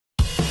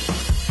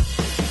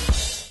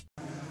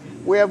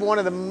We have one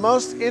of the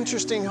most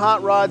interesting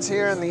hot rods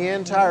here in the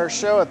entire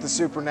show at the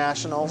Super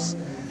Nationals.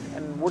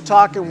 And we're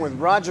talking with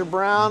Roger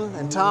Brown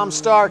and Tom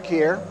Stark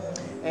here.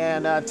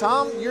 And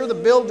Tom, you're the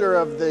builder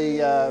of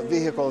the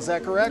vehicle, is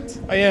that correct?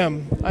 I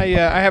am. I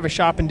have a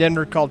shop in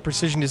Denver called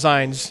Precision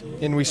Designs,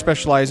 and we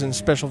specialize in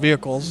special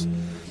vehicles.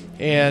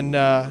 And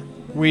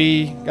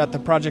we got the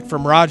project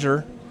from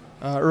Roger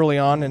early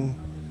on and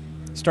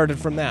started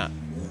from that.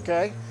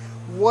 Okay.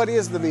 What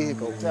is the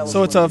vehicle? Tell us.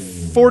 So it's a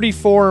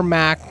 44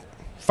 Mack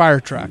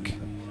Fire Truck,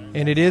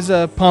 and it is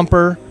a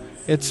pumper.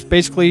 It's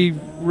basically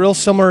real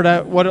similar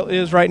to what it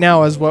is right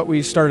now as what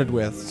we started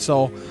with.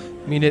 So,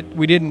 I mean,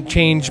 we didn't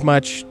change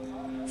much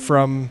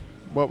from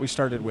what we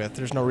started with.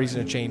 There's no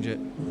reason to change it.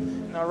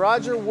 Now,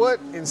 Roger,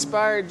 what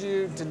inspired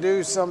you to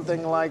do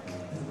something like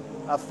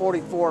a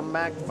 44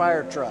 Mack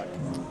Fire Truck?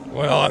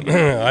 Well,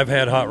 I've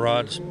had hot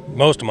rods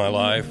most of my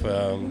life.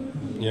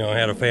 You know, I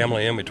had a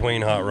family in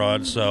between hot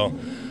rods, so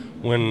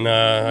when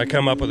I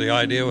come up with the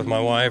idea with my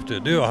wife to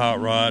do a hot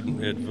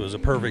rod, it was a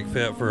perfect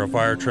fit for a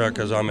fire truck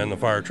because I'm in the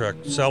fire truck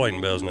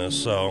selling business.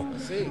 So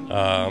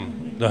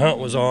the hunt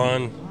was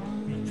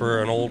on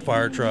for an old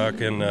fire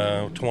truck in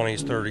the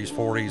 20s, 30s,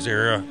 40s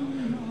era.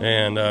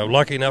 And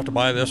lucky enough to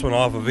buy this one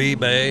off of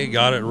eBay,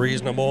 got it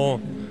reasonable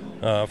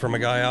from a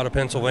guy out of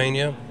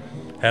Pennsylvania,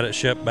 had it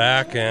shipped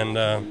back, and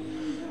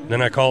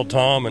then I called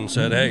Tom and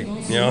said, hey,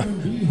 you know,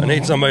 I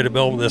need somebody to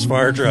build this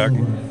fire truck,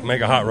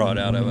 make a hot rod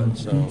out of it.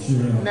 So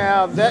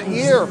now, that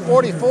year,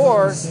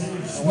 44,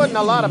 there wasn't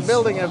a lot of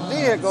building of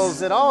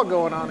vehicles at all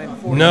going on in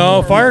 44.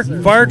 No,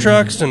 fire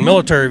trucks and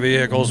military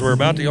vehicles were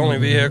about the only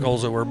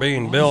vehicles that were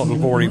being built in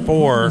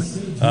 44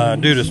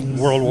 due to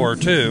World War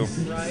II.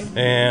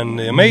 And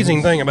the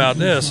amazing thing about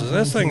this is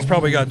this thing's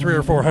probably got 300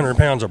 or 400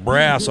 pounds of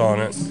brass on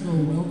it,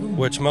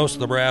 which most of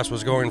the brass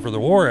was going for the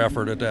war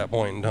effort at that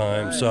point in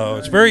time. So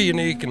it's very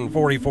unique in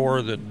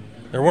 44 that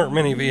there weren't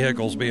many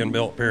vehicles being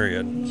built,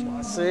 period.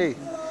 I see.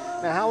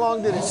 Now, how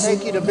long did it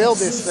take you to build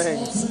this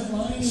thing?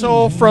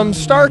 So from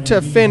start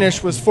to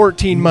finish was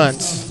 14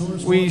 months.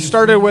 We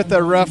started with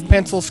a rough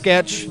pencil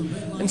sketch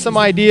and some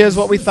ideas,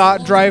 what we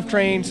thought,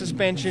 drivetrain,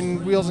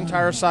 suspension, wheels and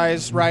tire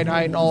size, ride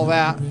height, and all of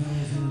that.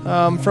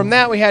 From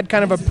that, we had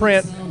kind of a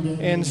print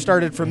and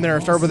started from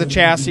there. Started with a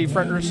chassis,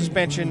 front rear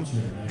suspension,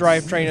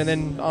 drivetrain, and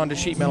then on to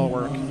sheet metal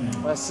work.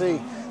 I see.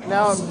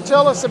 Now,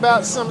 tell us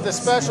about some of the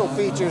special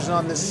features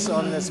on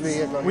this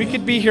vehicle. We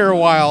could be here a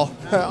while.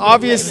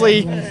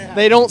 Obviously,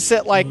 they don't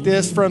sit like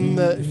this from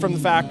the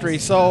factory.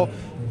 So,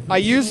 I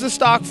use the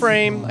stock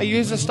frame. I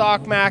use the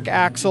stock Mack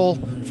axle.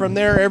 From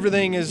there,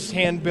 everything is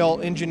hand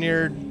built,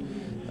 engineered.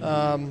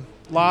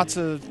 Lots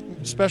of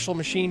special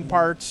machine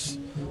parts.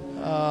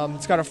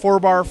 It's got a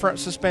 4-bar front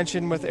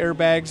suspension with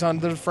airbags on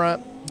the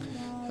front.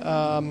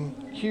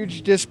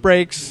 Huge disc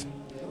brakes.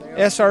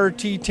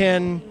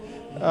 SRT10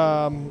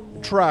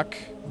 truck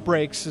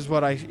brakes is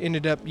what I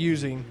ended up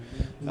using.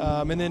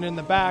 And then in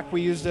the back,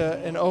 we used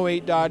an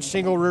 08 Dodge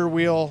single rear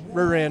wheel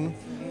rear end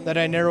that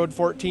I narrowed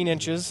 14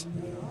 inches.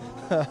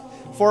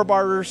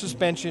 4-bar rear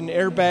suspension,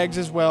 airbags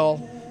as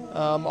well.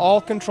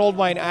 All controlled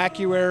by an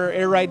AccuAir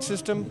air ride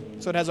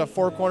system. So it has a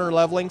 4-corner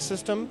leveling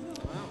system.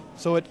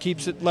 So it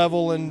keeps it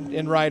level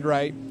and ride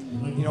right.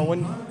 You know,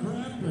 when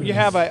you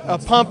have a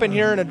pump in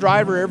here and a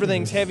driver,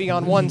 everything's heavy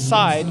on one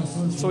side,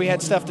 so we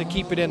had stuff to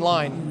keep it in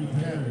line.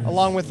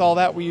 Along with all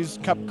that, we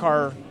used Cup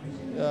Car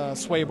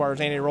sway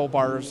bars, anti-roll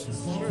bars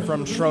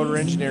from Schroeder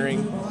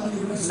Engineering.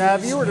 Now,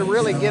 if you were to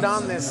really get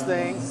on this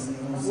thing,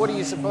 what do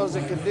you suppose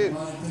it could do?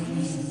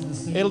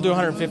 It'll do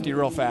 150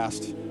 real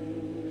fast.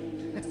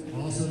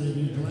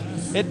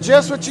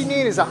 Just what you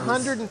need is a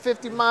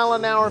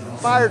 150-mile-an-hour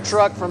fire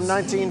truck from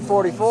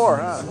 1944,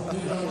 huh?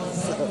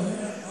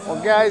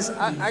 Well, guys,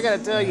 I got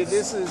to tell you,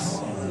 this is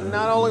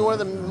not only one of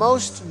the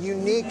most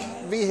unique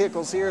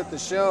vehicles here at the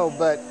show,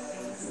 but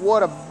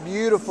what a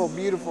beautiful,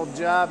 beautiful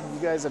job you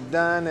guys have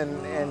done,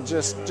 and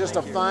just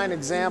a fine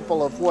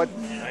example of what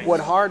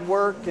hard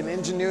work and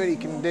ingenuity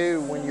can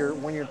do when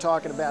you're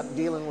talking about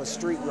dealing with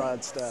street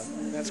rod stuff.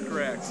 That's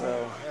correct.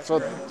 So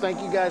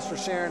thank you guys for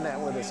sharing that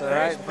with us. All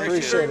right,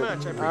 appreciate it very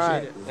much. I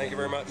appreciate it. Thank you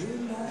very much.